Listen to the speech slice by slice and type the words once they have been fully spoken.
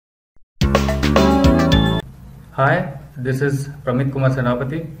Hi, this is Pramit Kumar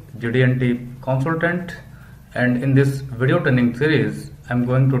Senapati, GD&T Consultant, and in this video training series I am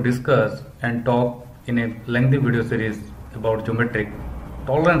going to discuss and talk in a lengthy video series about geometric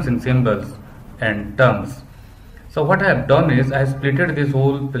tolerance in symbols and terms. So what I have done is I have splitted this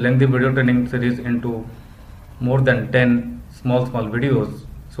whole lengthy video training series into more than 10 small videos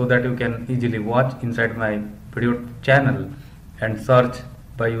so that you can easily watch inside my video channel and search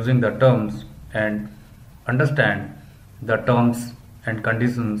by using the terms and understand the terms and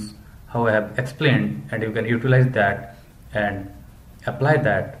conditions how I have explained, and you can utilize that and apply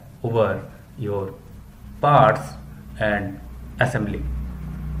that over your parts and assembly.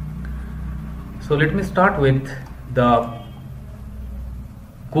 So let me start with the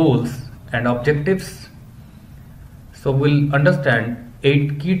goals and objectives. So we'll understand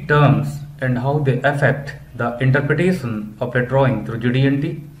 8 key terms and how they affect the interpretation of a drawing through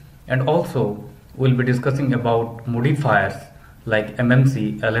GD&T, and also we'll be discussing about modifiers like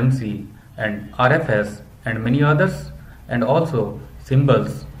MMC, LMC and RFS and many others, and also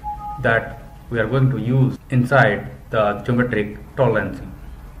symbols that we are going to use inside the geometric tolerance.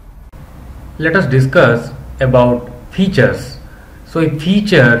 Let us discuss about features. So a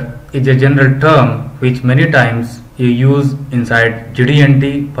feature is a general term which many times you use inside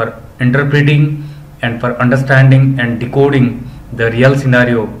GD&T for interpreting and for understanding and decoding the real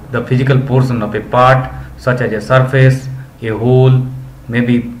scenario, the physical portion of a part, such as a surface, a hole,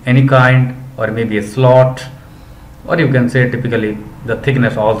 maybe any kind, or maybe a slot, or you can say typically the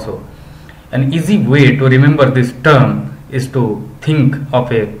thickness also. An easy way to remember this term is to think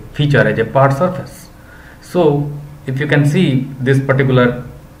of a feature as a part surface. So if you can see this particular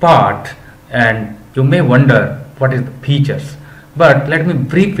part, and you may wonder what is the features, but let me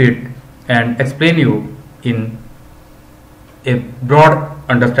brief it and explain you in a broad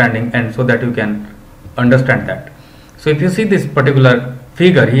understanding, and so that you can understand that. So if you see this particular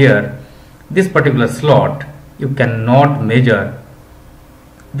figure here, this particular slot, you cannot measure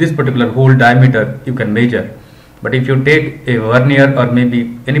this particular hole diameter, you can measure, but if you take a vernier or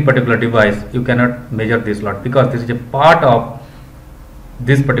maybe any particular device, you cannot measure this slot, because this is a part of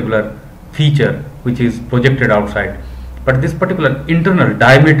this particular feature which is projected outside. But this particular internal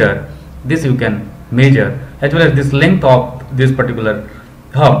diameter, this you can measure, as well as this length of this particular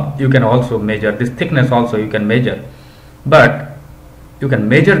hub you can also measure, this thickness also you can measure, but you can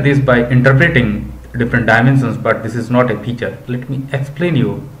measure this by interpreting different dimensions, but this is not a feature. Let me explain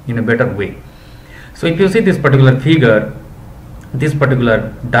you in a better way. So if you see this particular figure, this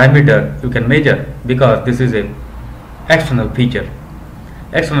particular diameter you can measure, because this is a external feature.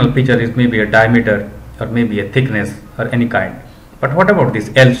 External feature is maybe a diameter or maybe a thickness or any kind. But what about this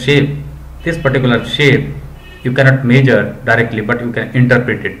L shape? This particular shape you cannot measure directly, but you can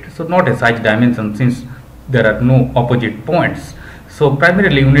interpret it. So not a size dimension, since there are no opposite points. So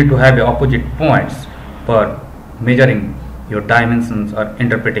primarily you need to have a opposite points for measuring your dimensions or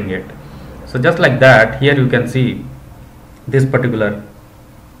interpreting it. So just like that, here you can see this particular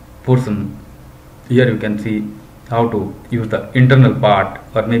portion. Here you can see how to use the internal part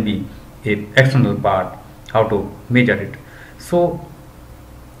or maybe a external part, how to measure it. So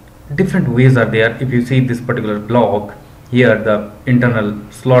different ways are there. If you see this particular block here, the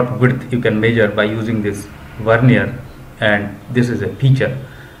internal slot width you can measure by using this vernier, and this is a feature.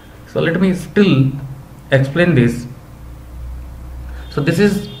 So let me still explain this. So this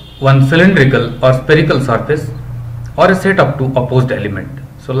is one cylindrical or spherical surface or a set of two opposed elements.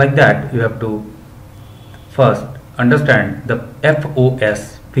 So like that, you have to first understand the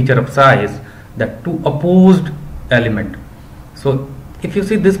FOS, feature of size, that two opposed element. So if you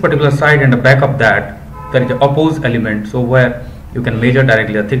see this particular side and the back of that, there is an opposed element, so where you can measure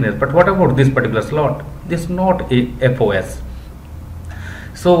directly the thickness. But what about this particular slot? This is not a FOS.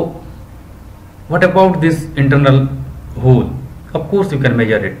 So what about this internal hole? Of course you can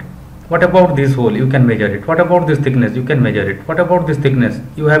measure it. What about this hole? You can measure it. What about this thickness? You can measure it. What about this thickness?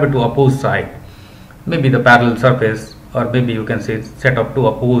 You have it to opposed side. Maybe the parallel surface, or maybe you can say set of two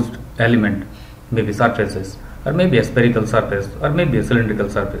opposed element, maybe surfaces, or maybe a spherical surface, or maybe a cylindrical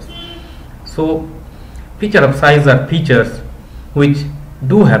surface. So feature of size are features which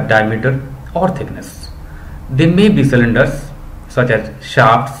do have diameter or thickness. They may be cylinders such as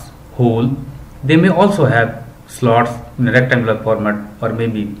shafts, hole. They may also have slots in a rectangular format, or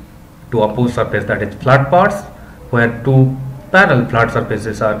maybe two opposed surface, that is flat parts, where two parallel flat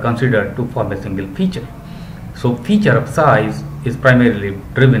surfaces are considered to form a single feature. So feature of size is primarily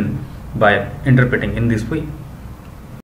driven by interpreting in this way.